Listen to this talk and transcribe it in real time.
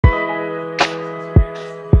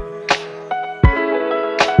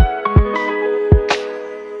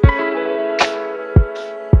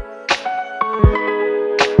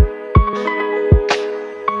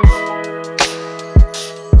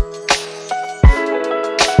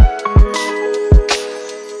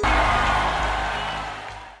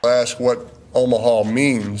ask what Omaha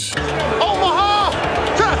means. Omaha!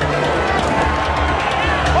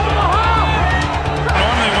 Omaha!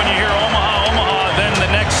 Normally when you hear Omaha, Omaha, then the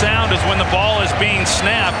next sound is when the ball is being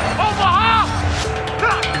snapped. Omaha!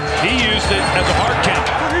 He used it as a hard count.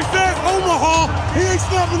 When he says Omaha, he ain't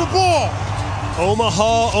snapping the ball.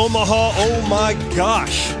 Omaha, Omaha, oh my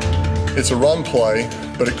gosh. It's a run play,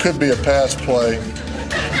 but it could be a pass play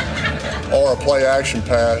or a play action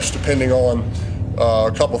pass, depending on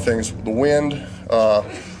a couple things. The wind,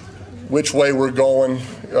 which way we're going,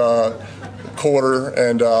 quarter,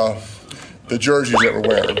 and the jerseys that we're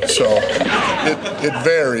wearing. So it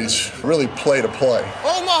varies, really play to play.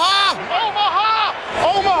 Omaha! Omaha!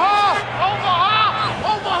 Omaha!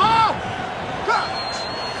 Omaha! Omaha!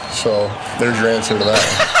 So there's your answer to that.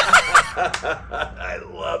 I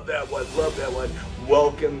love that one. Love that one.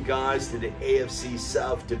 Welcome, guys, to the AFC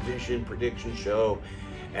South Division Prediction Show.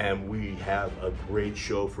 And we have a great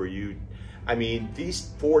show for you. I mean,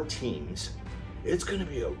 these 4 teams, it's going to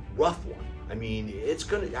be a rough one. I mean,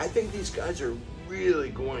 I think these guys are really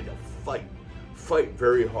going to fight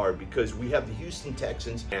very hard, because we have the Houston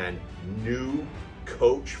Texans and new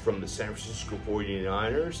coach from the San Francisco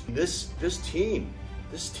 49ers. This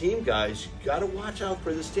team, guys, you got to watch out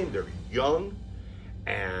for this team. They're young,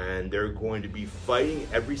 and they're going to be fighting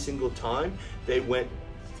every single time. They went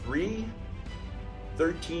 3-13-1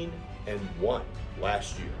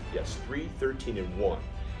 last year. Yes, 3-13-1.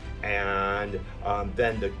 And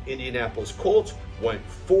then the Indianapolis Colts went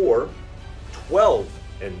 4-12-1.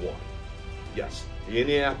 Yes, the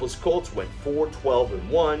Indianapolis Colts went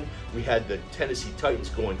 4-12-1. We had the Tennessee Titans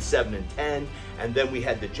going 7-10, and then we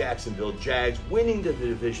had the Jacksonville Jags winning the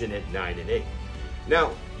division at 9-8.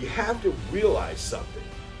 Now, you have to realize something,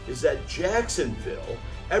 is that Jacksonville,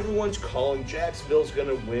 everyone's calling Jacksonville's going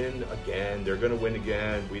to win again. They're going to win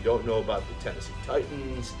again. We don't know about the Tennessee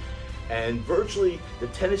Titans. And virtually, the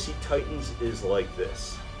Tennessee Titans is like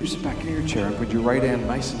this. You sit back in your chair and put your right hand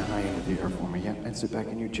nice and high into the air for me. Yeah, and sit back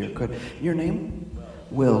in your chair. Good. Your name?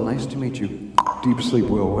 Will. Nice to meet you. Deep sleep,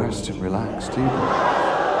 Will. Rest and relax. Deep.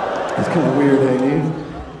 It's kind of weird, ain't it?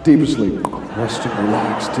 Deep sleep. Rest and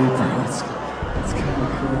relax. Deeper. It's kind of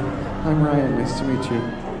cool. I'm Ryan. Nice to meet you.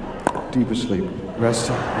 Deep sleep. Rest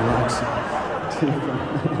and relax. Deeper.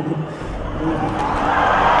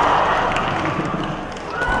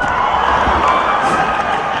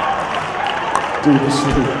 Deep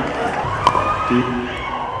asleep, deep,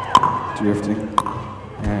 drifting,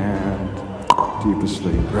 and deep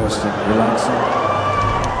asleep, resting, relaxing.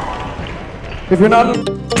 If you're not...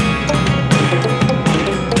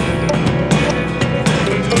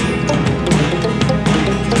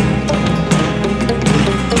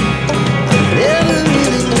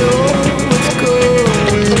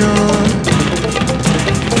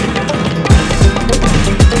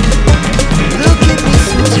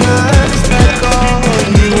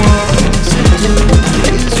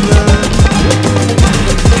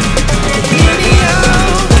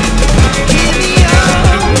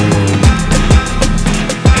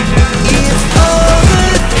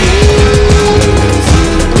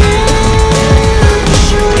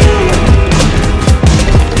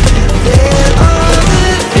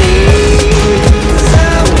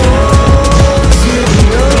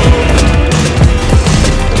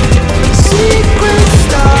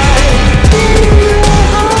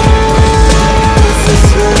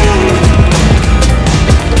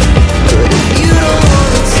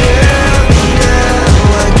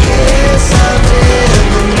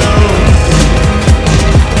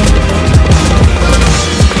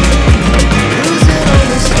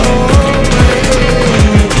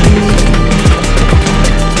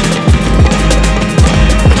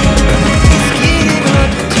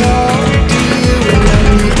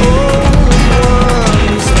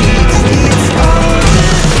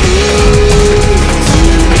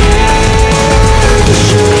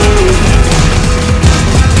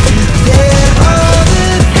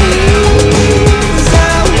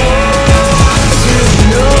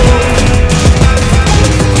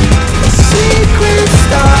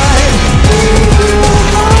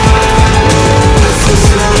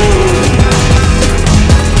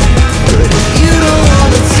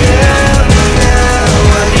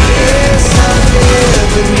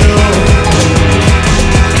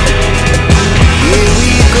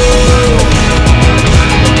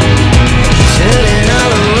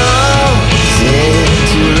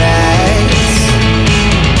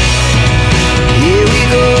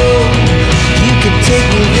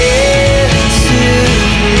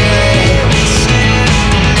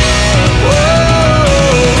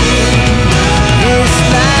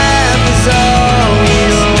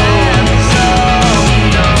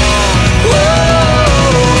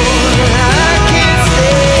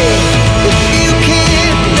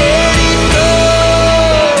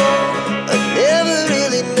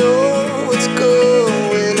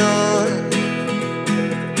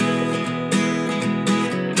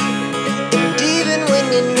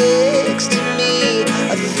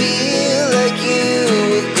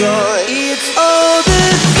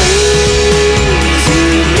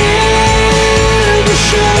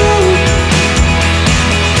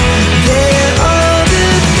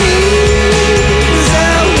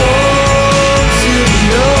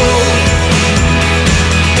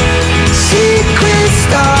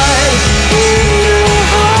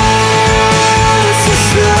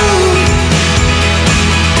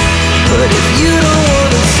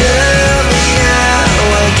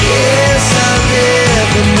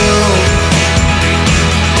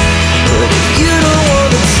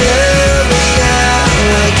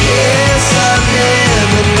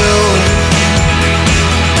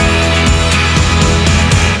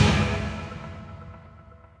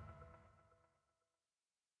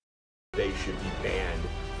 They should be banned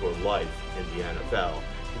for life in the NFL.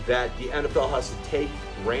 That the NFL has to take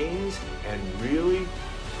reins and really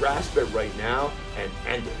grasp it right now and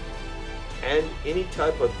end it. End any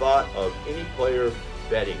type of thought of any player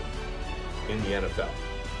betting in the NFL.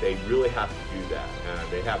 They really have to do that.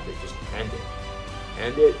 They have to just end it.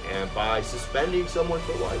 End it, and by suspending someone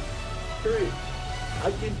for life. Period.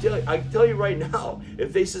 I can tell you right now,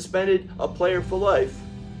 if they suspended a player for life,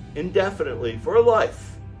 indefinitely for life,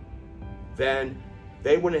 then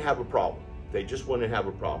they wouldn't have a problem. They just wouldn't have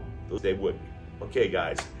a problem. They would be. Okay,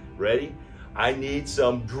 guys, ready? I need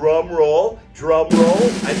some drum roll. Drum roll.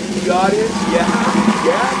 I need the audience. Yeah.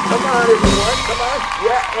 Come on, everyone. Come on.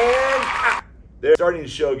 Yeah, and they're starting the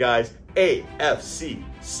show, guys. AFC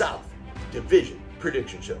South Division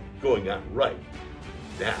Prediction Show going on right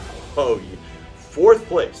now. Oh, yeah. Fourth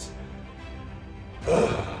place.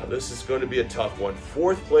 This is going to be a tough one.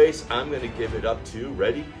 Fourth place, I'm going to give it up to,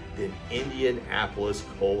 ready? The Indianapolis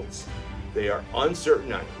Colts. They are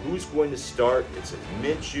uncertain on who's going to start. It's a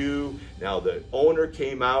Minshew. Now the owner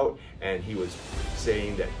came out and he was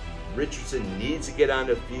saying that Richardson needs to get on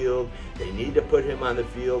the field. They need to put him on the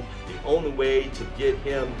field. The only way to get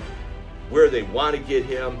him where they want to get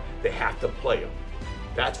him, they have to play him.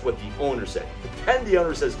 That's what the owner said. But then the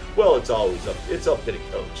owner says, well, it's always up. It's up to the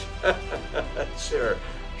coach.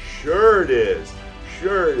 Sure it is.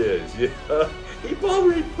 Sure it is. Yeah. He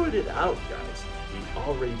already put it out, guys. He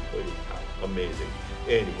already put it out. Amazing.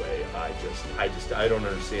 Anyway, I don't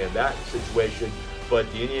understand that situation.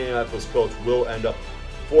 But the Indianapolis Colts will end up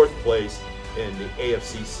fourth place in the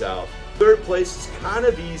AFC South. Third place is kind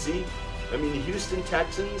of easy. I mean, the Houston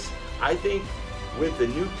Texans, I think with the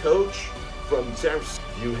new coach from San Francisco,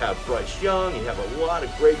 you have Bryce Young, you have a lot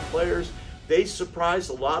of great players. They surprised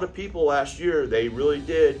a lot of people last year. They really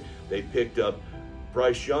did. They picked up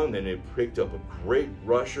Bryce Young, then they picked up a great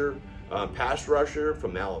rusher, pass rusher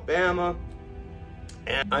from Alabama.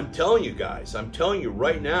 And I'm telling you guys, I'm telling you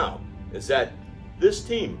right now, is that this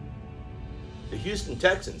team, the Houston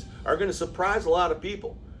Texans, are going to surprise a lot of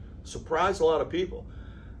people. Surprise a lot of people.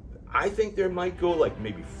 I think they might go like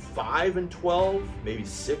maybe 5-12, maybe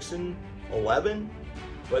 6-11,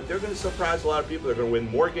 but they're going to surprise a lot of people. They're going to win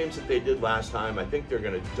more games than they did last time. I think they're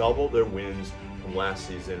going to double their wins from last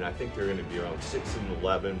season. I think they're going to be around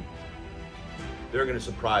 6-11. They're going to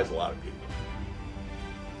surprise a lot of people.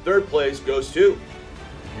 Third place goes to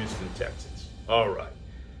Houston Texans. All right.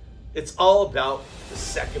 It's all about the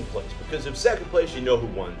second place, because if second place, you know who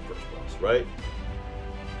won first place, right?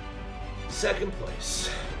 Second place.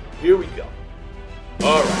 Here we go.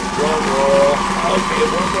 All right, drum roll. Okay,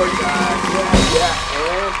 one more time. Yeah,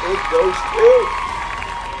 and it goes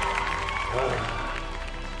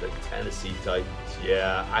to the Tennessee Titans.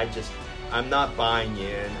 Yeah, I'm not buying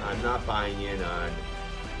in. I'm not buying in on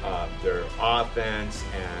their offense,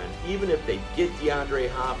 and even if they get DeAndre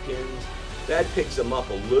Hopkins, that picks them up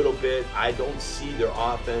a little bit. I don't see their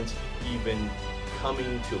offense even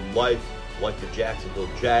coming to life like the Jacksonville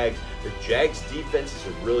Jags. The Jags defense is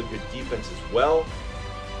a really good defense as well.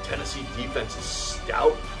 Tennessee defense is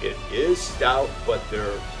stout. It is stout, but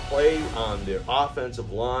their play on their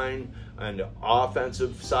offensive line and the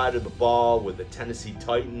offensive side of the ball with the Tennessee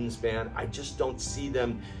Titans, man, I just don't see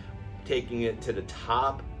them taking it to the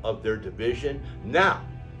top of their division. Now,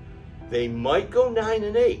 they might go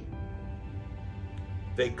 9-8.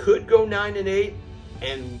 They could go 9-8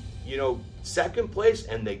 and, second place,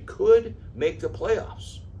 and they could make the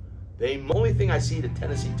playoffs. The only thing I see the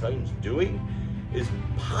Tennessee Titans doing is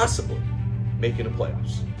possibly making the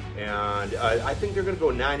playoffs. And I think they're going to go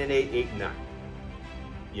 9-8,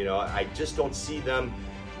 8-9. I just don't see them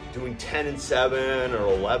doing 10-7 or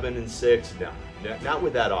 11-6. No, not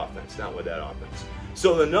with that offense. Not with that offense.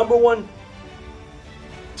 So the number one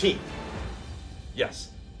team, yes.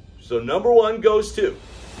 So number one goes to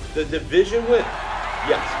the division winner.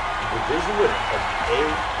 Yes, the division winner of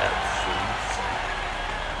AFC South.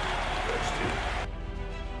 Goes to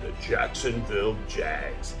the Jacksonville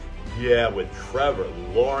Jags. Yeah, with Trevor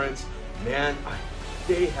Lawrence. Man,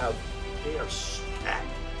 they are stacked.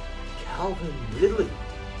 Calvin Ridley,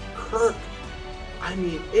 Kirk,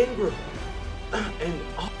 Ingram, and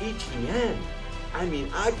ETN.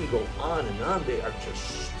 I can go on and on. They are just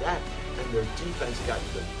stacked. And and their defense got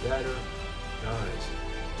even better. Guys,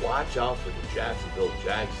 watch out for the Jacksonville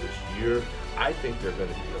Jags this year. I think they're going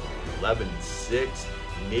to be 11-6,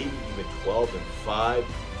 maybe even 12-5.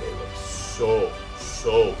 They look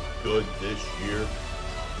so good this year.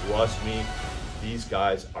 Trust me, these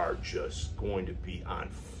guys are just going to be on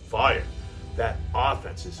fire. That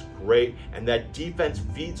offense is great, and that defense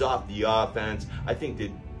feeds off the offense. I think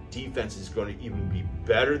the defense is going to even be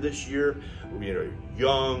better this year. You know,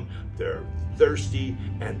 young, they're thirsty,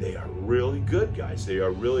 and they are really good, guys. They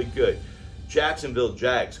are really good. Jacksonville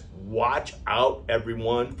Jags, watch out,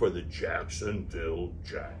 everyone, for the Jacksonville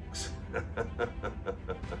Jags.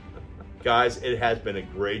 Guys, it has been a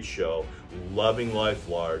great show. Loving life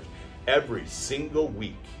large. Every single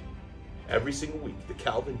week, the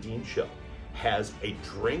Calvin Dean Show has a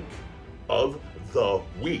drink of the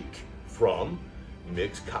week from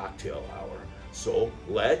Mixed Cocktail Hour. So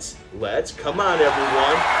let's come on,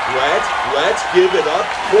 everyone. Let's give it up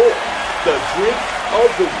for the drink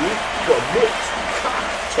of the week from Mixed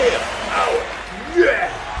Cocktail Hour.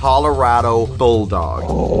 Yeah! Colorado Bulldog.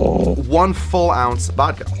 1 full ounce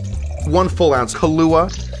vodka. 1 full ounce Kahlua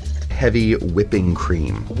heavy whipping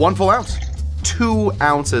cream. 1 full ounce. 2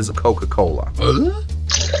 ounces Coca-Cola.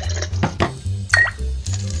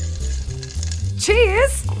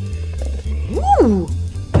 Cheers! Ooh,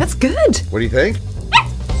 that's good. What do you think?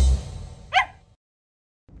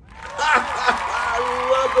 I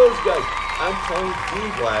love those guys. I'm telling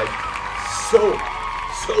you, Vlad, so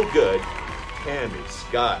good. Tammy,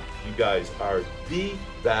 Scott, you guys are the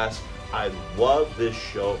best. I love this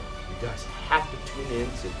show. You guys have to tune in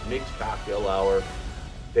to Mixed Cocktail Hour.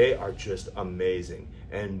 They are just amazing.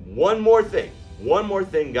 And one more thing,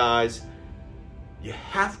 guys. You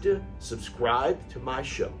have to subscribe to my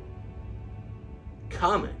show.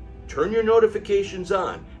 Comment, turn your notifications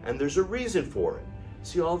on, and there's a reason for it.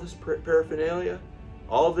 See all this paraphernalia?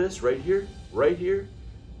 All this right here,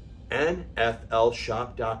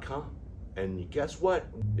 nflshop.com. And guess what?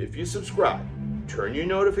 If you subscribe, turn your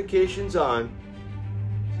notifications on,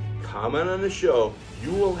 comment on the show,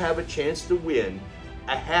 you will have a chance to win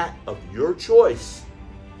a hat of your choice,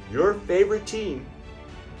 your favorite team,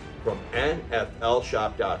 from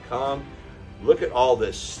nflshop.com. Look at all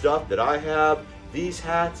this stuff that I have. These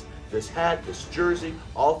hats, this hat, this jersey,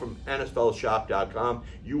 all from nflshop.com.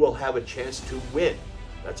 You will have a chance to win.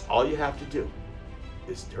 That's all you have to do,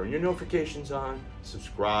 is turn your notifications on,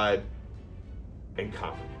 subscribe, and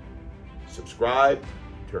comment. Subscribe,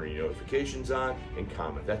 turn your notifications on, and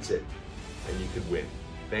comment. That's it. And you could win.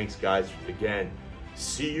 Thanks, guys. Again,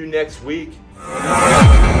 see you next week.